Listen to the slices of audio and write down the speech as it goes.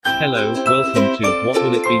Hello, welcome to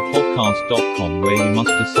WhatWillItBe Podcast.com, where you must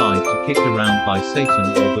decide to kick around by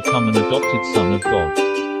Satan or become an adopted son of God.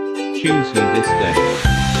 Choose you this day.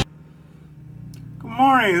 Good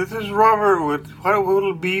morning, this is Robert with What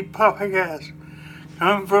Will It Be Podcast.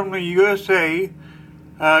 Coming from the USA.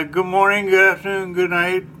 Good morning, good afternoon, good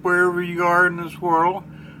night, wherever you are in this world.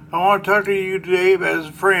 I want to talk to you today as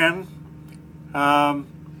a friend, not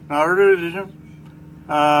a religion,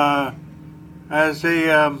 as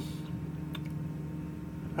a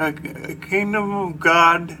Kingdom of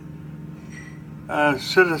God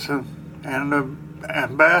citizen and an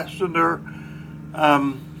ambassador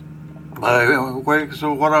by way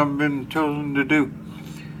of what I've been chosen to do.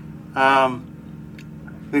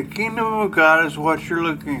 The Kingdom of God is what you're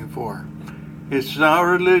looking for. It's not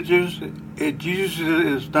religious. Jesus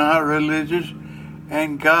is not religious,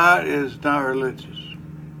 and God is not religious.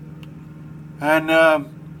 And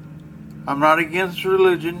I'm not against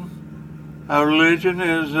religion. Religion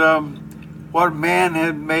is what man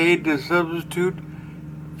had made to substitute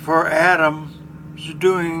for Adam's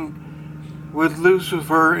doing with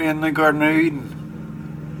Lucifer in the Garden of Eden.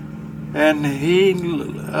 And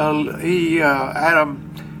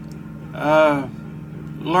Adam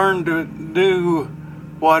learned to do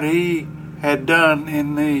what he had done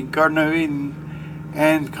in the Garden of Eden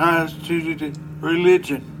and constituted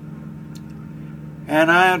religion.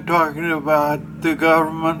 And I am talking about the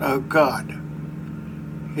government of God.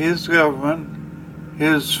 His government,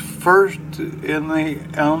 his first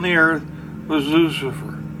on the earth was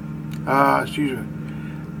Lucifer.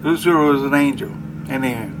 Lucifer was an angel.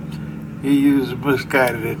 Anyway, he was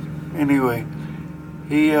misguided. Anyway,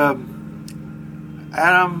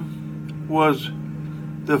 Adam was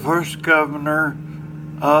the first governor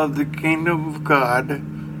of the kingdom of God,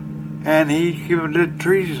 and he committed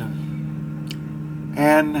treason.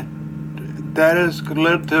 And that has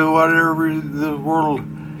led to whatever the world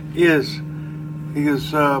is. He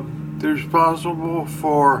is responsible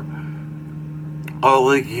for all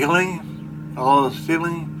the killing, all the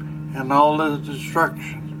stealing, and all the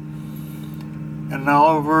destruction. And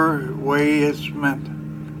however way it's meant.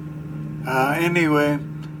 Anyway,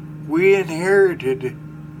 we inherited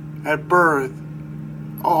at birth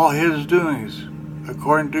all his doings,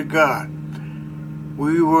 according to God.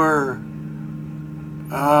 We were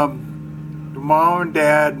mom and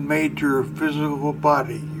dad made your physical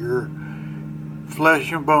body, your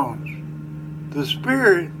flesh and bones. The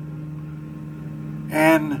spirit,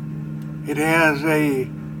 and it has a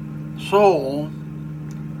soul,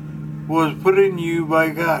 was put in you by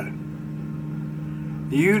God.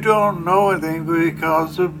 You don't know anything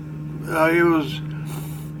because it was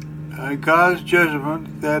God's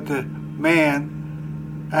judgment that the man,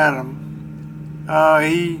 Adam,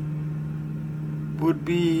 he would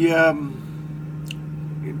be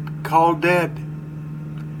called dead.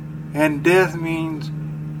 And death means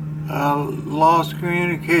lost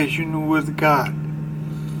communication with God.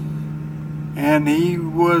 And he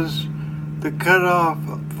was the cutoff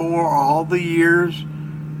for all the years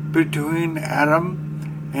between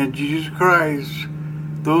Adam and Jesus Christ.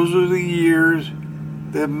 Those are the years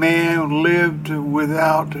that man lived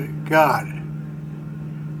without God.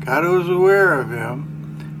 God was aware of him,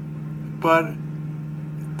 but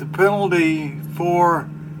the penalty for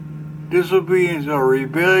disobedience or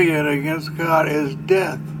rebellion against God is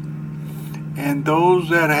death. And those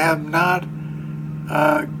that have not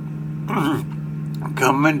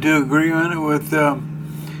come into agreement with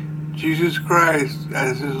Jesus Christ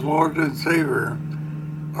as his Lord and Savior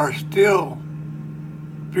are still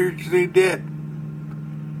spiritually dead.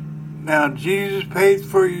 Now, Jesus paid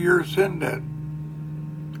for your sin debt.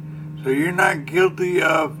 So you're not guilty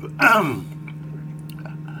of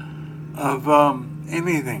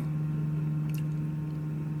anything.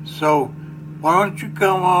 So why don't you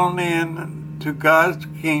come on in to God's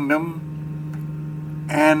kingdom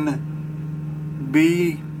and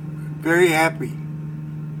be very happy,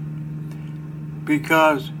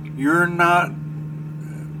 because you're not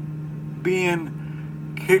being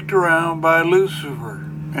kicked around by Lucifer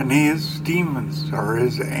and his demons or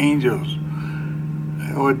his angels,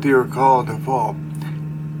 what they were called to fall.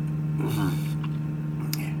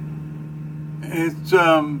 It's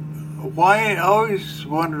why I always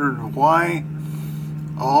wondered why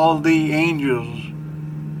all the angels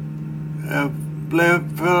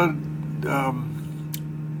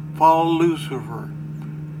follow Lucifer.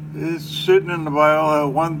 It's sitting in the Bible that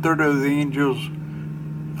 1/3 of the angels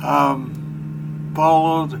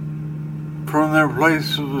followed from their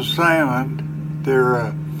place of assignment,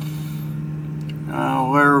 their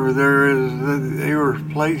wherever there is, they were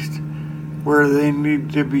placed where they need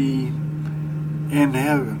to be in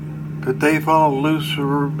heaven. but they followed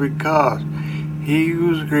Lucifer because he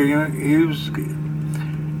was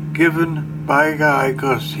given by God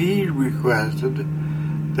because he requested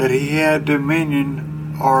that he had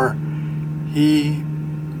dominion, or he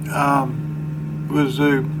was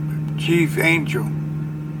the chief angel,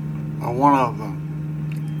 or one of them,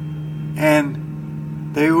 and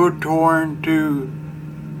they were torn to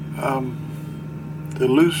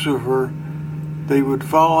Lucifer. They would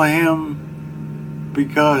follow him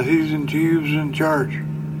because he was in charge.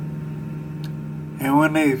 And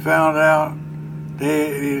when they found out,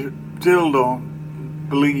 they still don't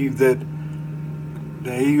believe that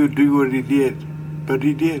he would do what he did, but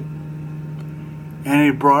he did. And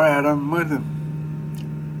he brought Adam with him.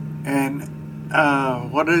 And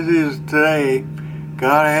what it is today,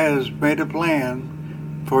 God has made a plan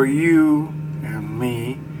for you and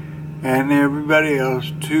me and everybody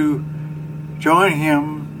else to join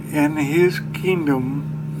him in his kingdom,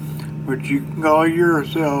 which you can call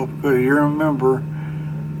yourself because you're a member,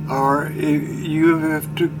 or you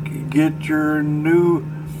have to get your new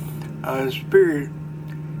spirit.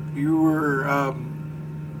 You were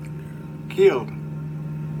killed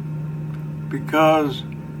because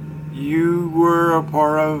you were a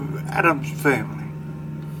part of Adam's family.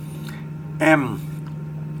 And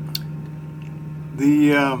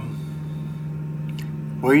the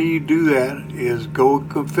way you do that is go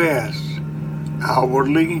confess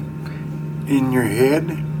outwardly in your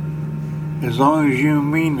head. As long as you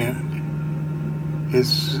mean it, it's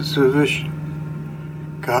sufficient.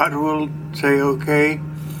 God will say, okay.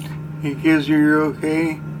 He gives you your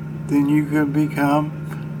okay. Then you can become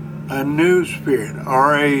a new spirit,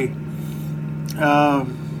 or a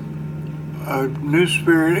new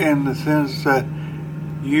spirit in the sense that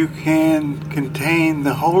you can contain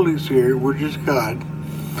the Holy Spirit, which is God.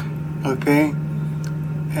 Okay?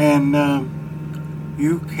 And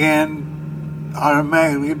you can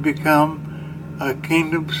automatically become a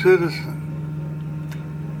kingdom citizen.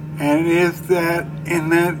 And if that, in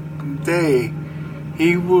that day,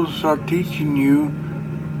 he will start teaching you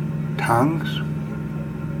tongues,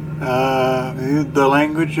 the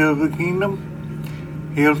language of the kingdom.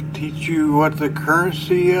 He'll teach you what the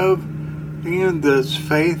currency of the kingdom is,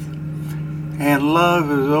 faith, and love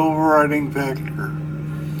is the overriding factor.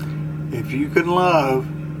 If you can love,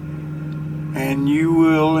 and you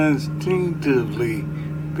will instinctively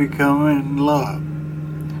become in love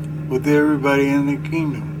with everybody in the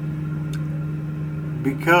kingdom.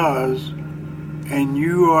 Because, and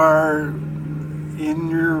you are in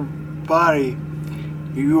your body,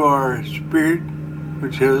 you are a spirit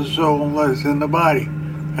which has a soul that's in the body.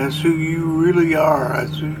 That's who you really are.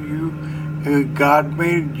 That's who God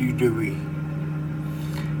made you to be.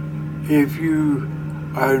 If you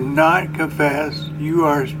are not confessed, you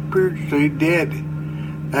are spiritually dead.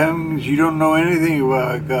 That means you don't know anything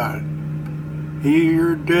about God.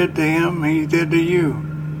 You're dead to him, he's dead to you.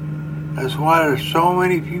 That's why there's so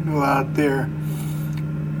many people out there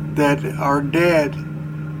that are dead,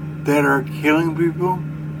 that are killing people,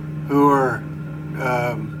 who are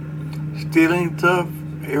stealing stuff,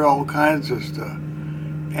 all kinds of stuff,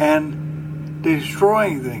 and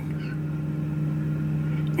destroying things.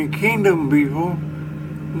 In kingdom people,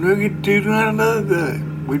 we do none of that.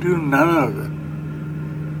 We do none of it.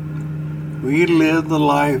 We live the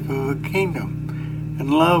life of a kingdom and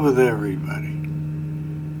love with everybody.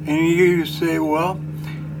 And you say, well,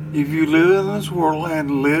 if you live in this world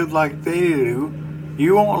and live like they do,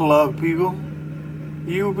 you won't love people.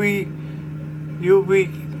 You'll be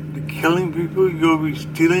killing people, you'll be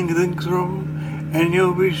stealing things from them, and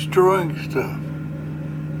you'll be destroying stuff.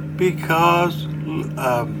 Because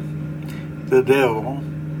the devil,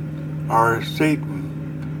 or Satan,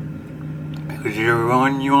 whichever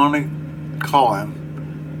one you want to call him,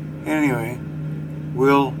 anyway,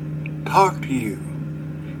 will talk to you.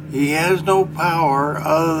 He has no power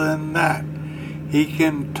other than that. He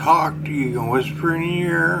can talk to you and whisper in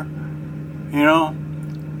your ear,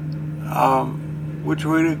 which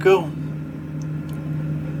way to go.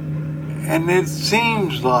 And it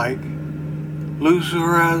seems like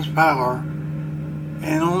Lucifer has power,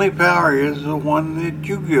 and only power is the one that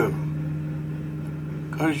you give.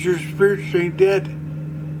 Because you're spiritually dead.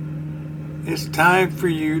 It's time for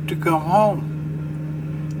you to come home.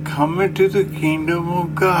 Come into the kingdom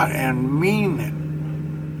of God and mean it.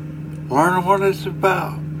 Learn what it's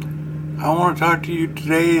about. I want to talk to you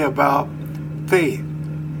today about faith.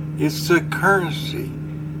 It's the currency.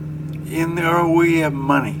 In there we have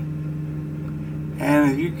money.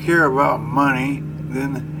 And if you care about money,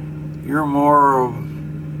 then you're more of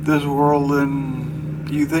this world than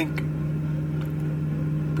you think.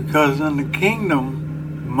 Because in the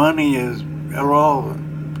kingdom, money is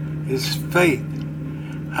irrelevant. It's faith.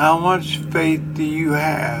 How much faith do you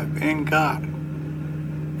have in God?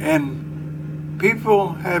 And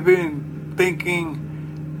people have been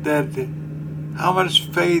thinking that how much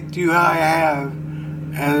faith do I have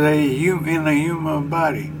as in a human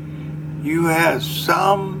body? You have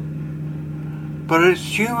some, but it's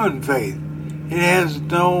human faith. It has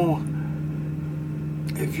no.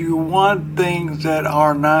 If you want things that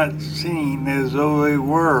are not seen as though they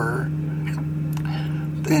were,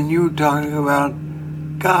 then you're talking about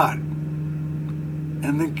God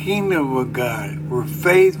and the kingdom of God, where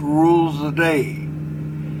faith rules the day.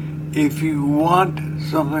 If you want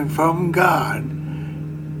something from God,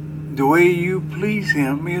 the way you please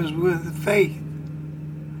Him is with faith.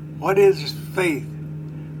 What is faith?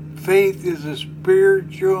 Faith is a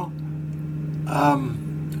spiritual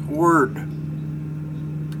word.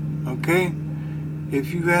 Okay?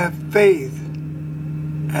 If you have faith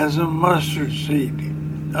as a mustard seed,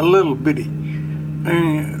 a little bitty,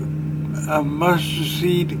 a mustard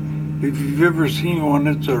seed, if you've ever seen one,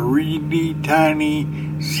 it's a really tiny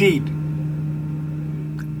seed.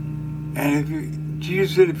 And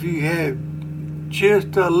Jesus said if you had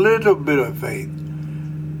just a little bit of faith,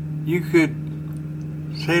 you could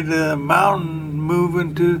say to the mountain, move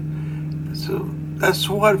into. So that's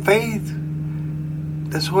what faith.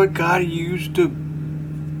 That's what God used to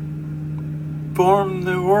form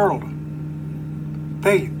the world.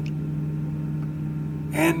 Faith.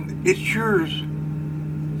 And it's yours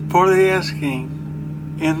for the asking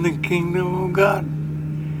in the kingdom of God.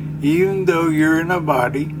 Even though you're in a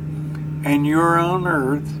body and you're on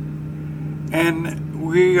earth, and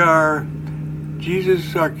we are,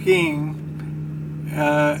 Jesus our King,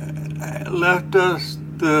 left us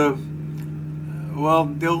the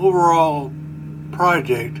overall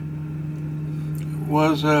project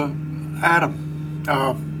was Adam.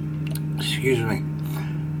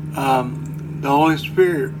 The Holy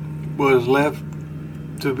Spirit was left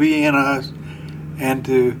to be in us, and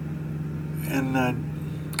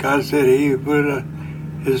God said He would put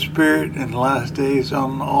His Spirit in the last days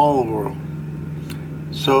on all the world.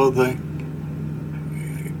 So the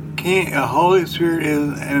Holy Spirit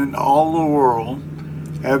is in all the world,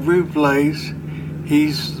 every place.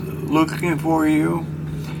 He's looking for you.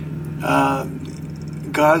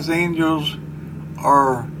 God's angels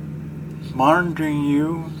are monitoring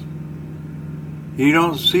you. You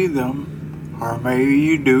don't see them, or maybe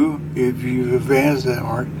you do if you've advanced that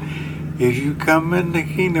mark. If you come in the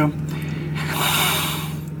kingdom,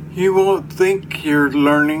 you won't think you're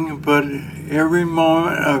learning, but every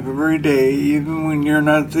moment of every day, even when you're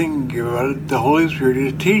not thinking about it, the Holy Spirit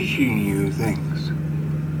is teaching you things.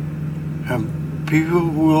 And people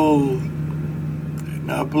will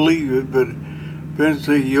not believe it, but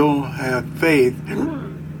eventually you'll have faith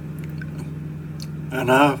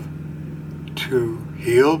enough to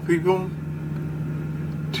heal people,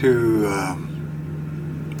 to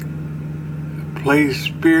place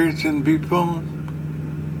spirits in people,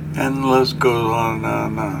 and the list goes on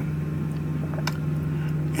and on.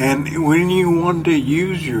 And when you want to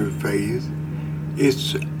use your faith,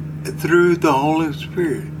 it's through the Holy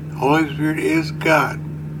Spirit. Holy Spirit is God.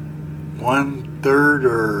 1/3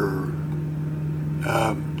 or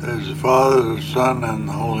there's the Father, the Son, and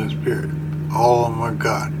the Holy Spirit. All of them are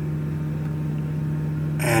God.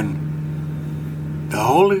 And the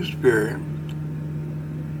Holy Spirit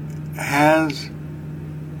has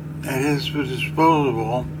at His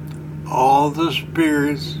disposal all the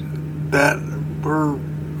spirits that were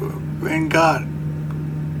in God.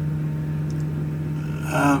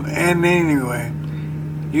 And anyway,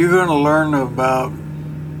 you're going to learn about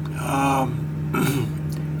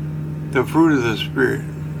the fruit of the Spirit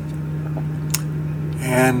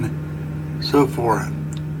and so forth.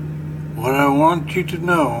 What I want you to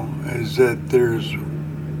know is that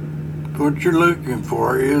what you're looking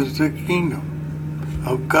for is the kingdom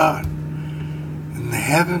of God. And the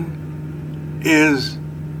heaven is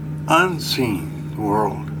unseen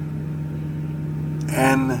world.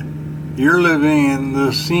 And you're living in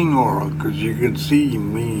the seen world, because you can see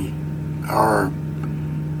me, or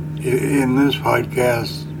in this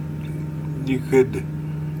podcast, you could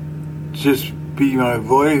just be my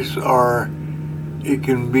voice, or it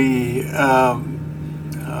can be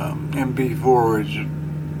MP4, which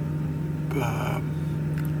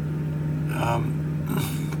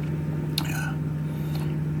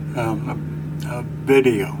a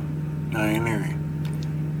video. Anyway,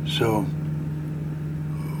 so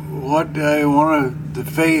what I want to,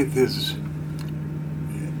 faith is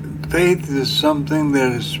something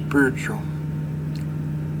that is spiritual.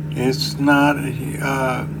 It's not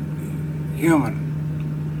human.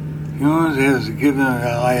 He always has given.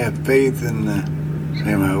 I have faith in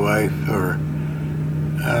say my wife or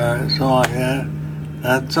something like that.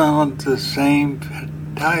 That's not the same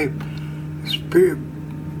type.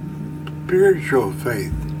 Spiritual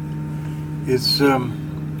faith. It's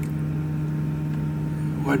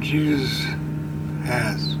what Jesus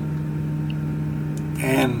has,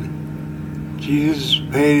 and Jesus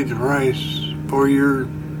paid the price for your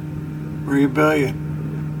rebellion.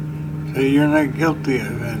 So you're not guilty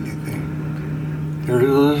of anything.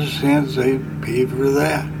 There's a sense they paid for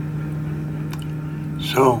that.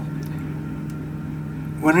 So,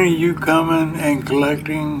 when are you coming and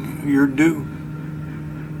collecting your due?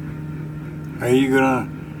 Are you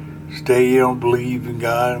going to stay you don't believe in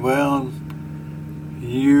God? Well,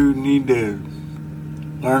 you need to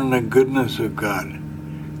learn the goodness of God.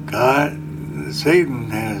 Satan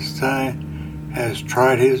has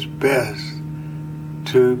tried his best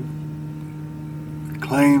to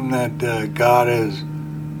claim that God is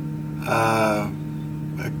a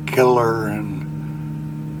killer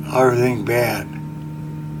and everything bad.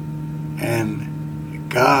 And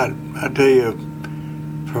God, I tell you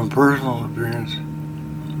from personal experience,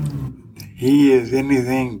 he is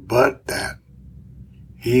anything but that.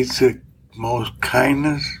 He's the most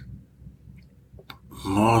kindness,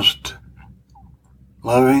 most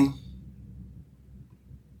loving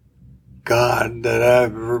God that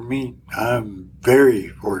I've ever met. I'm very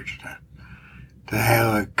fortunate to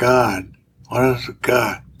have a God. What is a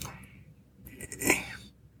God?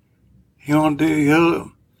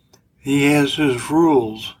 He has his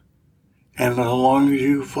rules, and as long as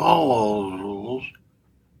you follow those rules,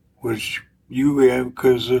 which you have,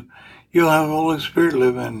 because you'll have the Holy Spirit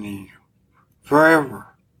living in you forever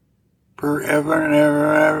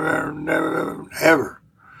and ever.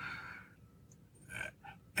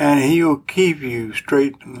 And he will keep you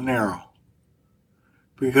straight and narrow.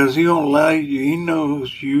 Because he won't allow you, he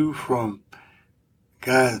knows you from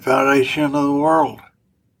the foundation of the world.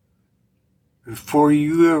 Before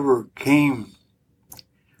you ever came,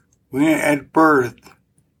 at birth,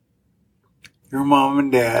 your mom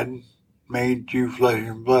and dad made you flesh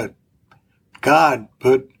and blood. God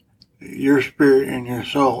put your spirit and your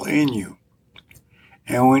soul in you.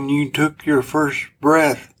 And when you took your first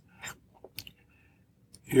breath,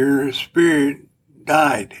 your spirit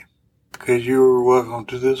died because you were welcome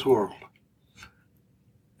to this world.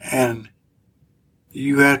 And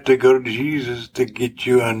you have to go to Jesus to get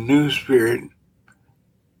you a new spirit,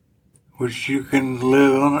 which you can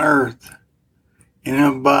live on earth in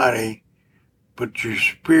a body, but your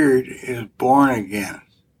spirit is born again,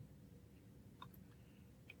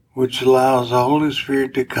 which allows the Holy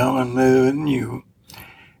Spirit to come and live in you,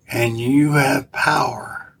 and you have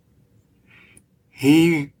power.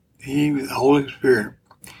 The Holy Spirit,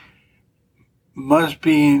 must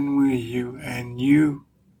be in with you, and you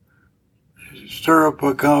stir up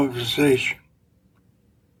a conversation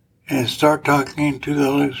and start talking to the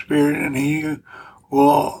Holy Spirit, and he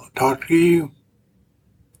will talk to you.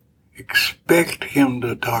 Expect him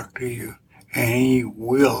to talk to you, and he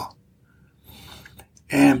will.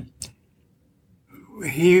 And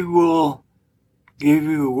he will give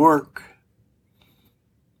you work,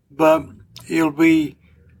 but it'll be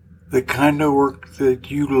the kind of work that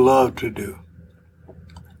you love to do.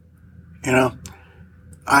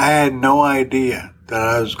 I had no idea that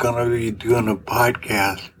I was going to be doing a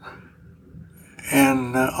podcast.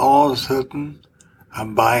 And all of a sudden,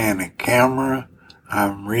 I'm buying a camera.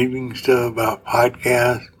 I'm reading stuff about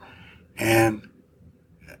podcasts and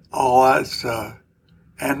all that stuff.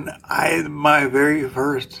 And my very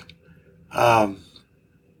first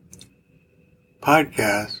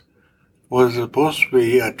podcast was supposed to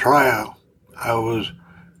be a trial. I was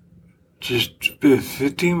just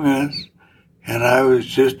 15 minutes, and I was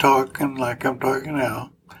just talking like I'm talking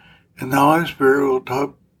now, and the Holy Spirit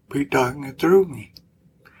will be talking it through me.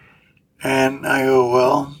 And I go,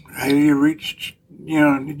 well, have you reached,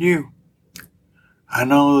 you? I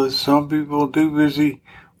know that some people are too busy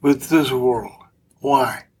with this world.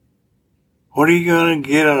 Why? What are you going to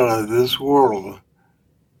get out of this world?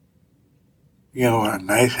 A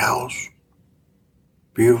nice house,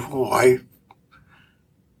 beautiful wife.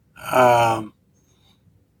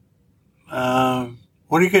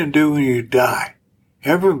 What are you going to do when you die?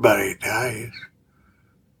 Everybody dies.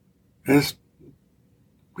 It's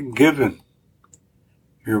given.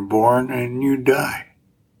 You're born and you die.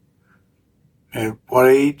 At what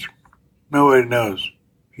age? Nobody knows.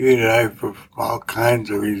 You die for all kinds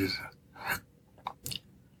of reasons.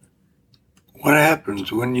 What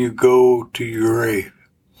happens when you go to your grave?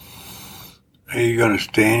 Are you going to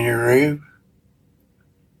stay in your grave?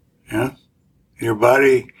 Yeah? Your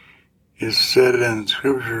body is said in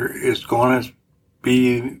Scripture is going to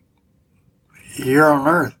be here on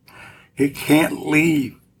earth. It can't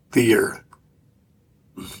leave the earth.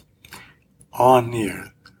 On the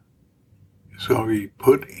earth. It's going to be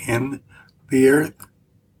put in the earth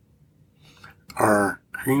or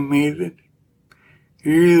cremated.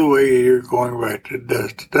 Either way, you're going back to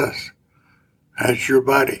dust. That's your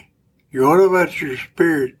body. What about your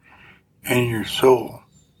spirit and your soul?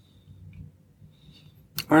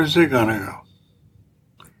 Where's it going to go?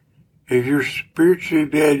 If you're spiritually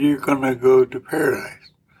dead, you're going to go to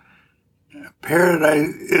paradise.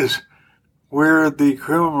 Paradise is where the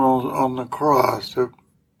criminals on the cross that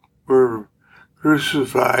were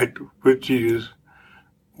crucified with Jesus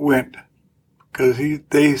went. Because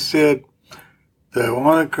they said that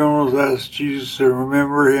one of the criminals asked Jesus to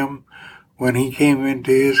remember him when he came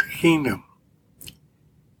into his kingdom.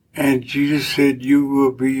 And Jesus said, you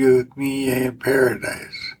will be with me in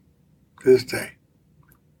paradise this day.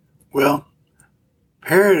 Well,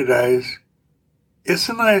 paradise, it's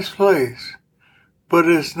a nice place, but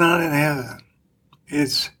it's not in heaven.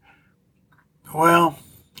 It's not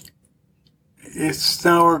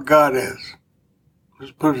where God is.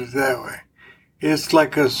 Let's put it that way. It's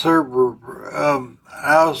like a suburb,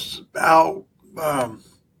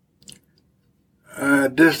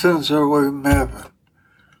 distance away from heaven.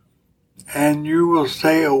 And you will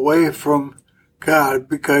stay away from God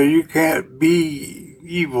because you can't be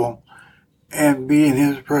evil and be in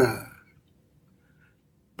His presence.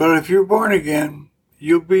 But if you're born again,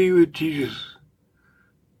 you'll be with Jesus.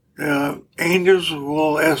 Angels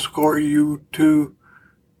will escort you to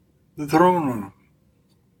the throne room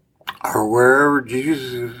or wherever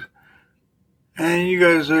Jesus is. And you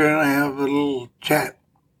guys are going to have a little chat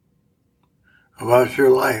about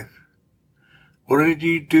your life. What did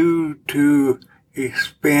you do to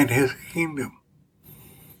expand His kingdom?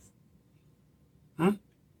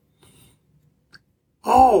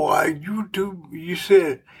 Oh, YouTube, you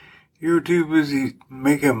said you were too busy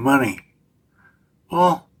making money.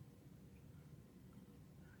 Well,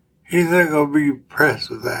 He's not going to be impressed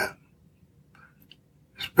with that.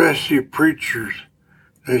 Especially preachers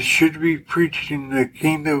that should be preaching the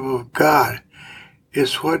kingdom of God.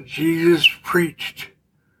 It's what Jesus preached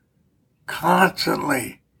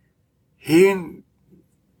constantly. The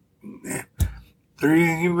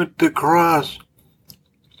reason He went to the cross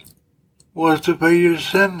was to pay your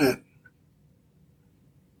sin debt.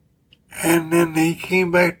 And then He came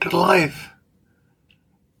back to life.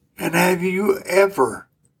 And have you ever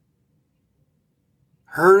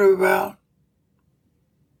heard about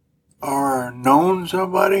or known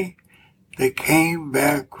somebody that came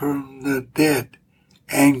back from the dead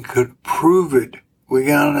and could prove it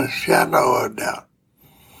without a shadow of doubt?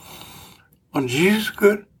 Well, Jesus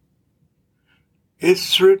could.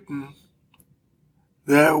 It's written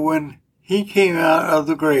that when He came out of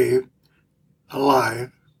the grave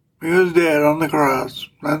alive, He was dead on the cross.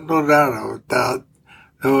 There's no doubt of it.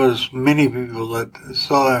 There was many people that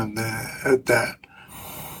saw Him at that.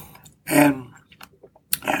 And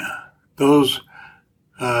those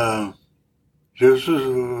Joseph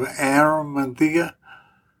of Arimathea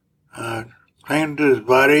claimed his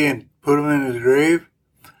body and put him in his grave.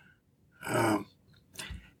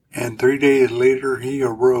 And 3 days later, he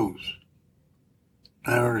arose.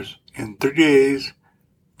 In other words, in 3 days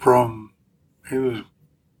he was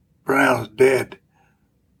pronounced dead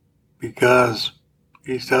because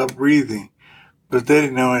he stopped breathing. But they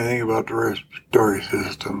didn't know anything about the respiratory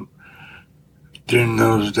system during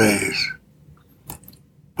those days.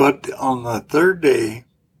 But on the third day,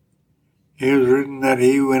 it was written that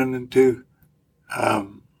he went into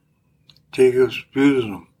Jacob's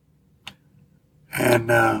bosom and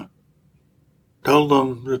told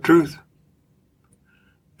them the truth.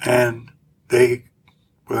 And they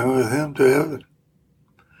went with him to heaven.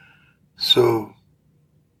 So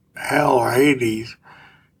hell or Hades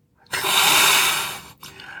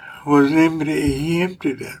was empty. He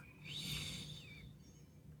emptied it.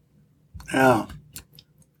 Now,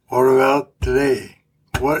 what about today?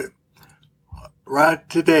 Right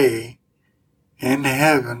today in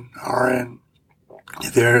heaven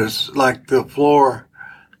there's like the floor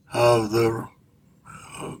of the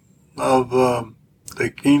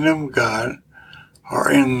kingdom of God,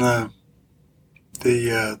 or in the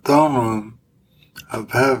throne room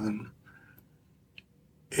of heaven,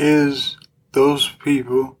 is those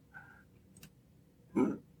people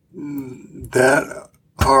that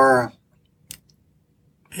are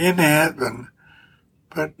in heaven,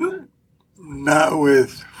 but not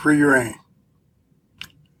with free reign.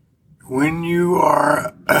 When you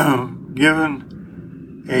are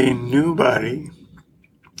given a new body,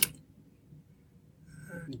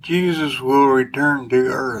 Jesus will return to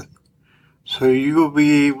earth. So you will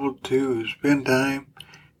be able to spend time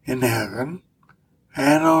in heaven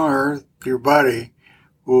and on earth. Your body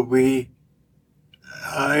will be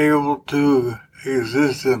able to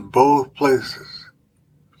exist in both places.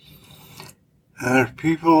 And there's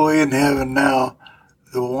people in heaven now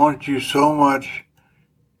that want you so much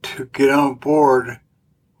to get on board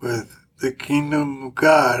with the kingdom of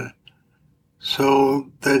God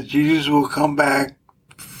so that Jesus will come back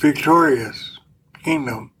victorious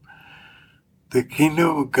kingdom. The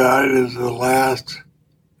kingdom of God is the last,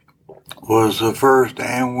 was the first,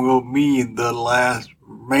 and will be the last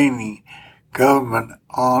remaining government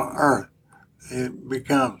on earth. It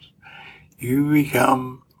becomes, you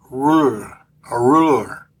become a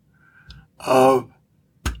ruler of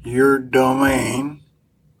your domain.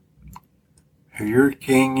 If you're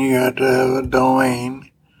king, you have to have a domain,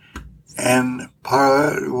 and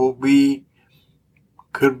part of it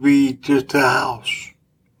could be just a house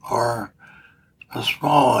or a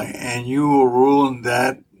small, and you will rule in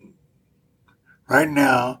that. Right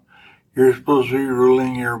now, you're supposed to be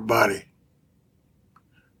ruling your body.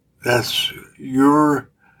 That's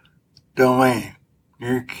your domain.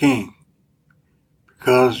 You're king.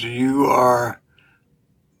 Because you are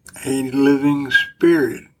a living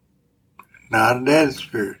spirit, not a dead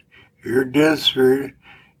spirit. If you're a dead spirit,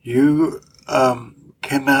 you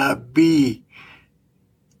cannot be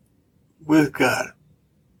with God.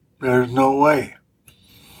 There's no way.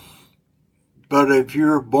 But if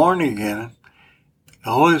you're born again,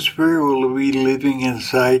 the Holy Spirit will be living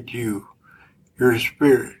inside you, your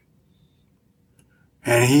spirit.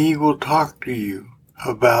 And He will talk to you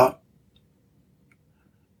about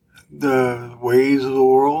the ways of the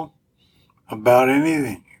world, about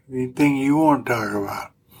anything you want to talk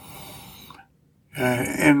about.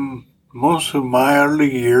 And most of my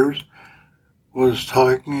early years was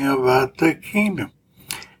talking about the kingdom.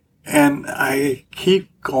 And I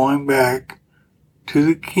keep going back to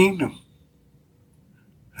the kingdom.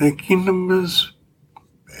 The kingdom is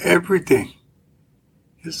everything.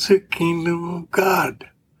 It's the kingdom of God.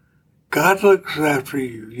 God looks after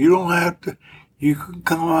you. You don't have to, you can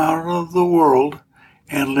come out of the world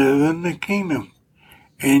and live in the kingdom.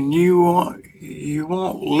 And you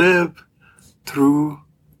won't live through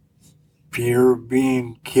fear of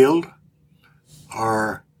being killed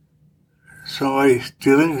or somebody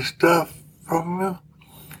stealing stuff from you,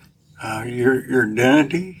 your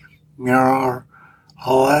identity, or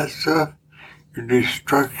all that stuff, your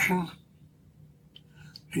destruction.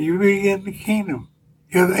 You be in the kingdom.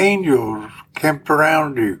 You have angels camped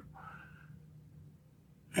around you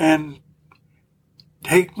and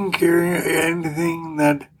taking care of anything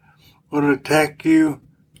that would attack you,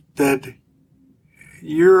 that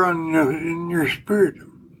you're in your spirit.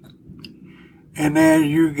 And as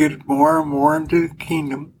you get more and more into the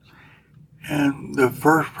kingdom, and the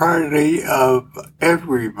first priority of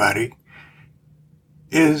everybody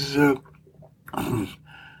is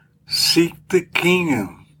seek the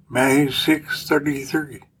kingdom. Matthew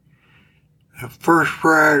 6:33. The first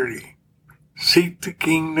priority. Seek the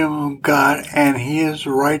kingdom of God and His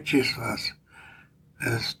righteousness.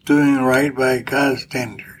 That's doing right by God's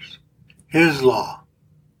standards. His law.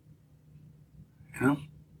 You know?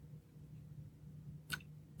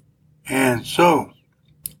 And so,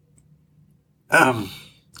 come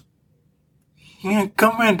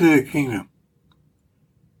into the kingdom.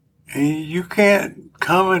 And you can't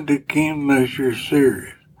come into the kingdom unless you're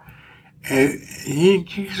serious. And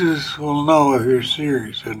Jesus will know if you're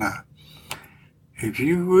serious or not. If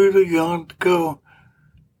you really want to go,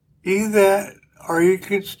 either that, or you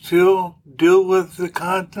can still deal with the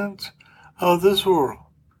contents of this world.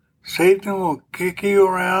 Satan will kick you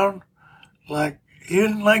around like he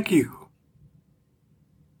doesn't like you.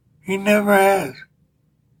 He never has.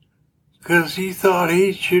 Because he thought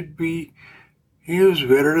he was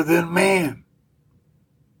better than man.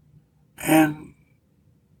 And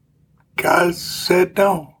God said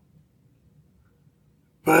no.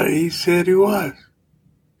 But He said He was.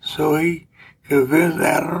 So He convinced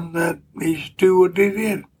Adam that he should do what he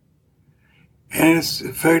did. And it's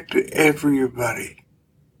affected everybody.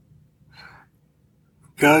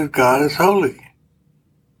 Because God is holy.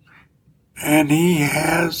 And He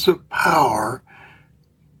has the power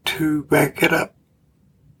to back it up.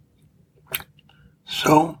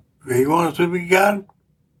 So, if He wants to be God,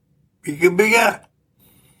 He can be God.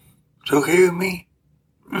 It's okay with me.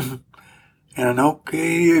 And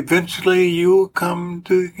okay, eventually you will come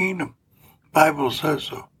to the kingdom. The Bible says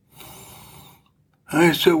so. And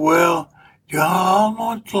I said, well, how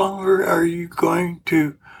much longer are you going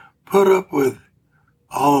to put up with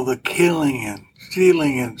all the killing and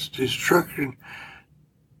stealing and destruction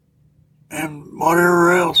and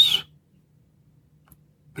whatever else.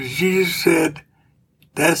 But Jesus said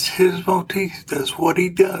that's his motif. That's what he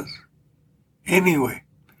does. Anyway,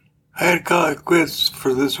 I had to call it quits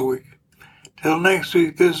for this week. Till next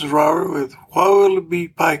week, this is Robert with What Will It Be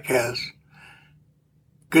podcast.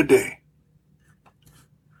 Good day.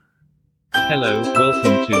 Hello,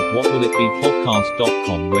 welcome to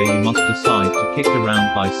whatwillitbepodcast.com, where you must decide to kick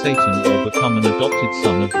around by Satan or become an adopted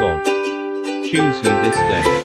son of God. Choose you this day.